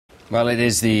Well, it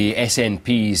is the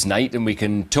SNP's night, and we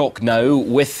can talk now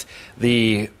with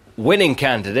the winning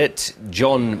candidate,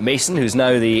 John Mason, who's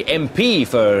now the MP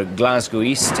for Glasgow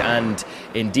East, and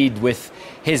indeed with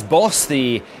his boss,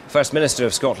 the First Minister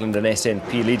of Scotland and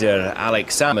SNP leader,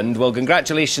 Alex Salmond. Well,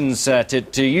 congratulations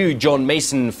to you, John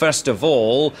Mason, first of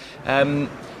all.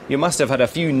 You must have had a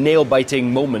few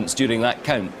nail-biting moments during that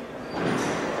count.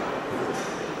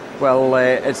 Well,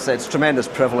 it's a tremendous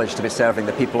privilege to be serving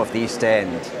the people of the East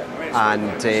End,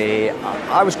 and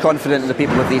I was confident in the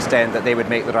people of the East End that they would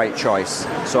make the right choice,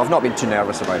 so I've not been too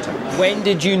nervous about it. When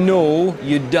did you know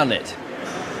you'd done it?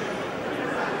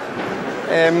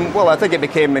 Well, I think it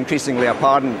became increasingly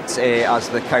apparent as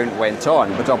the count went on,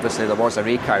 but obviously there was a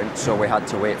recount, so we had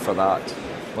to wait for that.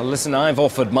 Well, listen, I've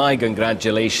offered my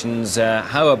congratulations.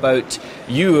 How about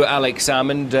you, Alex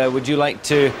Salmond? Would you like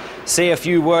to say a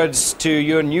few words to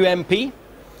your new MP?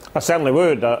 I certainly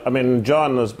would. I mean,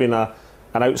 John has been an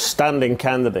outstanding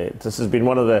candidate. This has been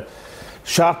one of the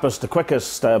sharpest, the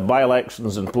quickest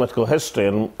by-elections in political history,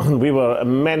 and we were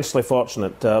immensely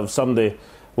fortunate to have somebody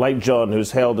like John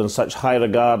who's held in such high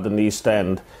regard in the East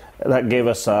End. That gave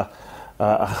us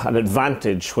an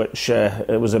advantage which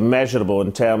it was immeasurable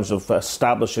in terms of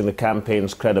establishing the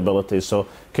campaign's credibility. So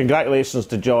congratulations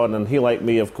to John, and he, like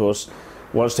me, of course,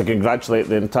 wants to congratulate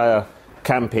the entire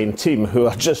campaign team, who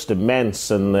are just immense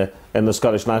in the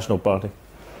Scottish National Party.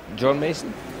 John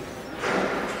Mason?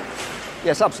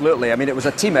 Yes, absolutely. I mean, it was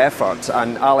a team effort,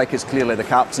 and Alec is clearly the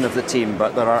captain of the team,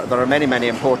 but there are many, many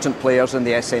important players in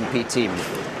the SNP team,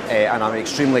 and I'm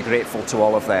extremely grateful to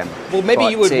all of them. Well, maybe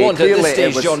you would want at this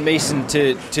stage, John Mason,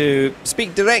 to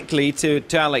speak directly to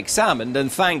Alex Salmond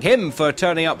and thank him for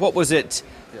turning up, what was it,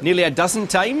 nearly a dozen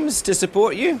times to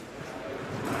support you?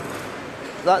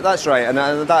 That's right, and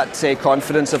that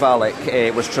confidence of Alec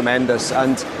was tremendous,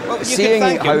 and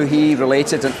seeing how he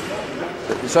related and...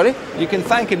 Sorry? You can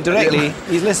thank him directly.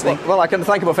 He's listening. Well, I can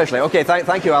thank him officially. OK,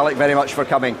 thank you, Alec, very much for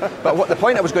coming. But the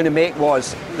point I was going to make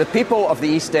was the people of the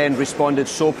East End responded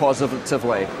so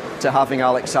positively to having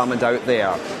Alex Salmond out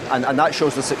there, and that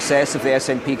shows the success of the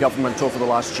SNP government over the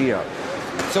last year.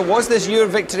 So was this your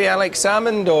victory, Alex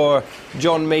Salmond, or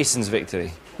John Mason's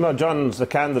victory? No, John's the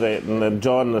candidate, and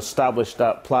John established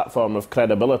that platform of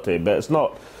credibility, but it's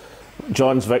not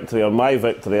John's victory or my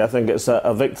victory. I think it's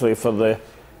a victory for the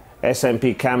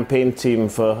SNP campaign team,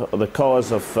 for the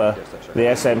cause of the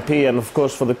SNP, and of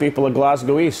course for the people of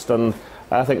Glasgow East. And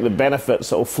I think the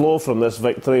benefits that will flow from this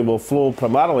victory will flow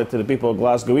primarily to the people of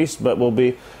Glasgow East, but will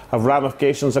have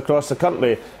ramifications across the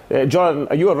country. John,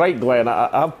 you were right, Glenn.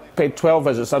 I've paid 12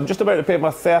 visits. I'm just about to pay my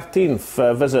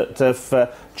 13th visit if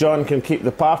John can keep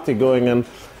the party going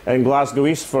in Glasgow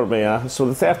East for me. So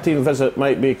the 13th visit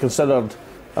might be considered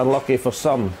unlucky for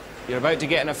some. You're about to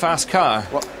get in a fast car.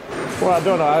 Well, I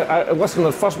don't know. Listen,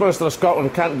 the First Minister of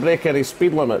Scotland can't break any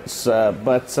speed limits,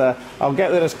 but I'll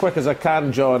get there as quick as I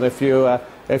can, John, if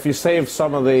you save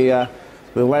some of the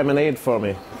lemonade for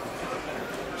me.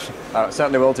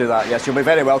 Certainly will do that, yes. You'll be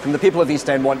very welcome. The people of East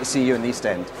End want to see you in the East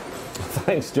End.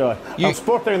 Thanks, John. I'm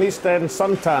sporting an East End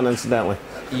suntan, incidentally.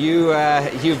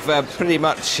 You've pretty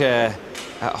much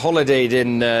holidayed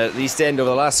in the East End over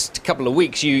the last couple of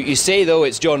weeks. You say, though,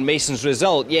 it's John Mason's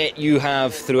result, yet you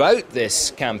have, throughout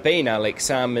this campaign, Alex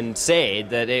Salmond, said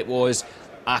that it was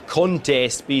a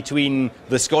contest between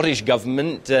the Scottish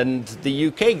Government and the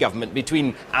UK Government,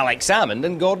 between Alex Salmond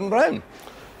and Gordon Brown.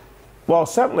 Well,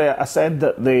 certainly I said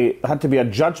that there had to be a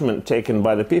judgment taken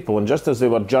by the people, and just as they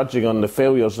were judging on the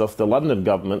failures of the London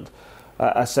Government,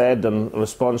 I said in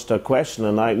response to a question,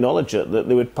 and I acknowledge it, that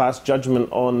they would pass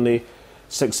judgment on the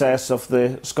success of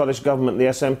the Scottish Government, the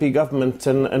SNP government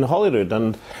in Holyrood.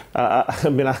 And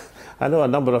I know a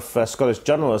number of Scottish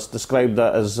journalists described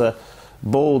that as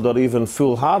bold or even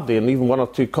foolhardy, and even one or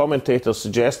two commentators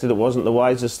suggested it wasn't the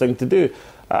wisest thing to do.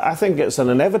 I think it's an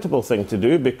inevitable thing to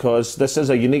do, because this is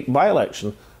a unique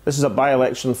by-election. This is a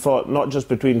by-election fought not just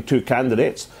between two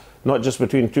candidates, not just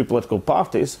between two political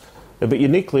parties, but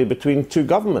uniquely between two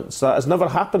governments. That has never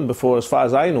happened before, as far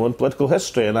as I know, in political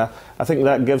history, and I think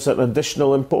that gives it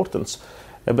additional importance.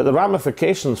 But the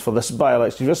ramifications for this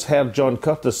by-election, you just heard John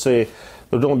Curtis say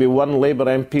there would only be one Labour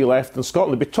MP left in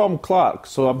Scotland. It would be Tom Clark,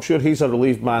 so I'm sure he's a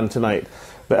relieved man tonight.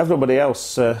 But everybody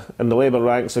else in the Labour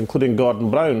ranks, including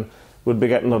Gordon Brown, would be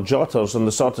getting their jotters in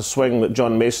the sort of swing that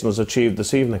John Mason has achieved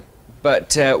this evening.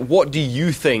 But what do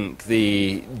you think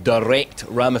the direct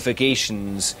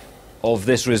ramifications of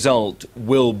this result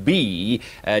will be?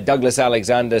 Douglas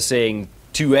Alexander saying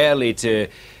too early to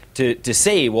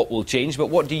say what will change, but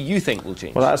what do you think will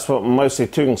change? Well, that's what Mao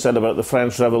Zedong said about the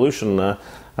French Revolution.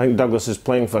 I think Douglas is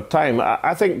playing for time.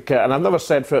 I think, and I've never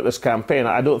said throughout this campaign,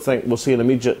 I don't think we'll see an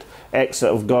immediate exit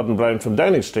of Gordon Brown from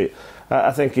Downing Street.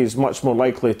 I think he's much more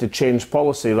likely to change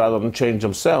policy rather than change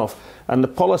himself. And the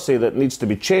policy that needs to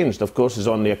be changed, of course, is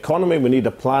on the economy. We need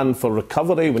a plan for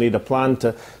recovery. We need a plan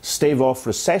to stave off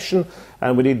recession.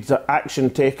 And we need action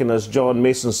taken, as John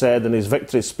Mason said in his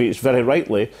victory speech, very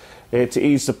rightly, to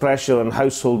ease the pressure on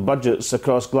household budgets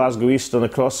across Glasgow East and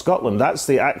across Scotland. That's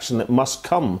the action that must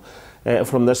come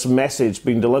from this message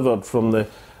being delivered from the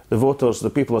voters, the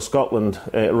people of Scotland,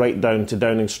 right down to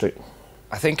Downing Street.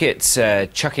 I think it's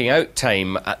chucking out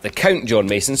time at the count, John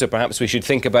Mason, so perhaps we should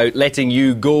think about letting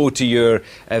you go to your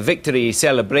victory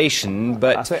celebration.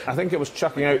 But I think it was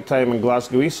chucking out time in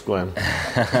Glasgow East, Glenn.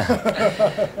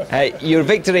 Your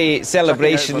victory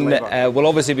celebration will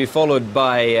obviously be followed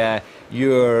by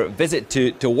your visit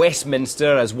to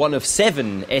Westminster as one of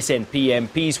 7 SNP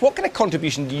MPs. What kind of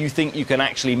contribution do you think you can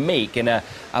actually make in a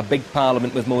big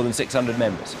parliament with more than 600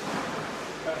 members?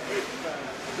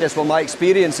 Yes, well, my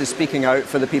experience is speaking out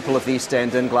for the people of the East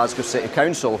End in Glasgow City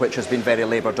Council, which has been very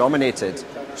Labour dominated.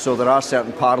 So there are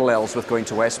certain parallels with going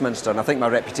to Westminster, and I think my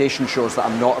reputation shows that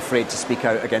I'm not afraid to speak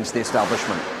out against the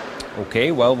establishment.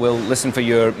 OK, well, we'll listen for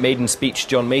your maiden speech,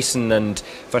 John Mason, and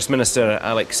First Minister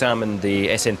Alex Salmond, the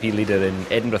SNP leader in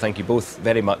Edinburgh. Thank you both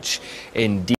very much indeed.